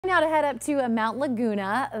Now to head up to Mount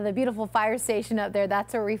Laguna, the beautiful fire station up there.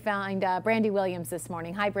 That's where we found Brandy Williams this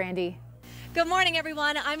morning. Hi, Brandy. Good morning,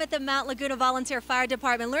 everyone. I'm at the Mount Laguna Volunteer Fire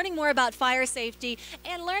Department learning more about fire safety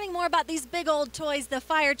and learning more about these big old toys, the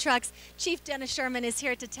fire trucks. Chief Dennis Sherman is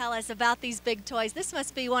here to tell us about these big toys. This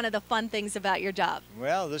must be one of the fun things about your job.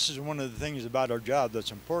 Well, this is one of the things about our job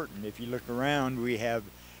that's important. If you look around, we have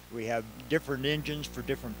different engines for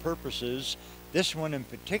different purposes. This one in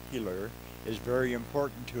particular is very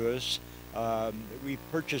important to us. We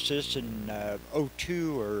purchased this in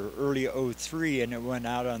 '02 or early '03, and it went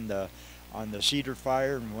out on the Cedar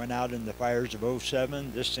Fire and went out in the fires of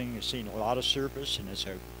 '07. This thing has seen a lot of service, and it's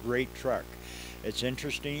a great truck. It's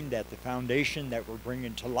interesting that the foundation that we're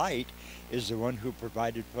bringing to light is the one who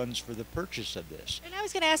provided funds for the purchase of this. And I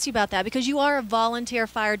was going to ask you about that because you are a volunteer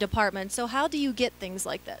fire department. So how do you get things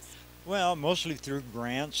like this? Well, mostly through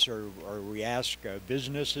grants, or we ask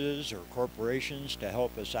businesses or corporations to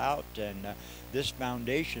help us out, and this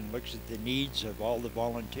foundation looks at the needs of all the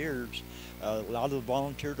volunteers. A lot of the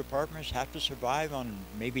volunteer departments have to survive on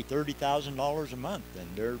maybe $30,000 a month,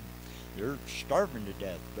 and they're starving to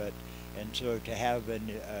death. And so to have a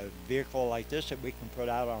vehicle like this that we can put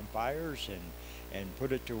out on fires and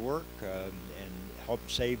put it to work and help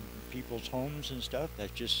save people's homes and stuff,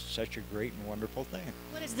 that's just such a great and wonderful thing.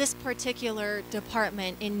 What is this particular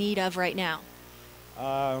department in need of right now?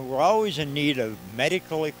 We're always in need of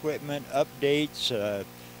medical equipment, updates.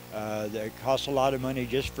 That costs a lot of money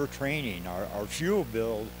just for training. Our fuel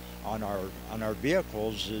bill on our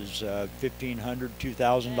vehicles is $1,500,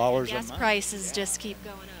 $2,000 a month. Gas prices just keep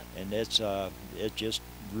going up. And it's just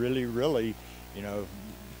really, you know,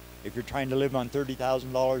 if you're trying to live on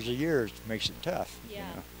 $30,000 a year, it makes it tough. Yeah. You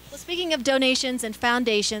know? Well, speaking of donations and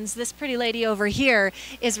foundations, this pretty lady over here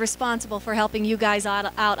is responsible for helping you guys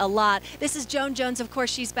out a lot. This is Joan Jones. Of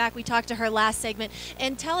course, she's back. We talked to her last segment.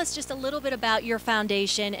 And tell us just a little bit about your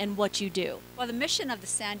foundation and what you do. Well, the mission of the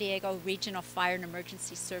San Diego Regional Fire and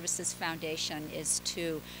Emergency Services Foundation is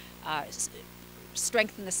to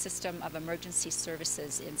strengthen the system of emergency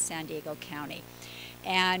services in San Diego County.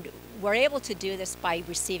 And we're able to do this by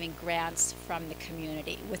receiving grants from the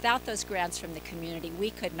community. Without those grants from the community, we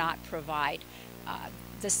could not provide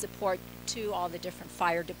the support to all the different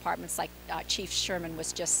fire departments like Chief Sherman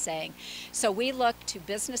was just saying. So we look to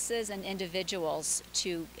businesses and individuals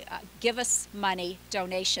to give us money,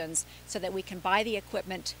 donations, so that we can buy the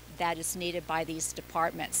equipment that is needed by these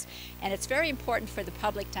departments. And it's very important for the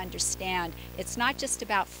public to understand it's not just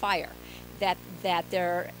about fire, that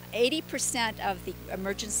there are 80% of the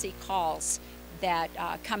emergency calls that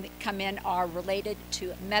come in are related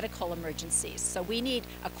to medical emergencies. So we need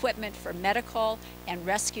equipment for medical and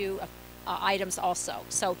rescue items also.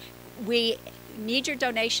 So we need your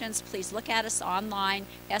donations. Please look at us online,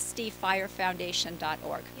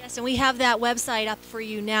 sdfirefoundation.org. Yes, and we have that website up for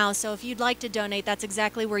you now. So if you'd like to donate, that's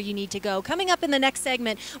exactly where you need to go. Coming up in the next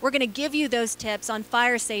segment, we're going to give you those tips on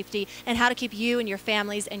fire safety and how to keep you and your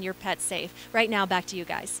families and your pets safe. Right now, back to you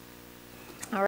guys.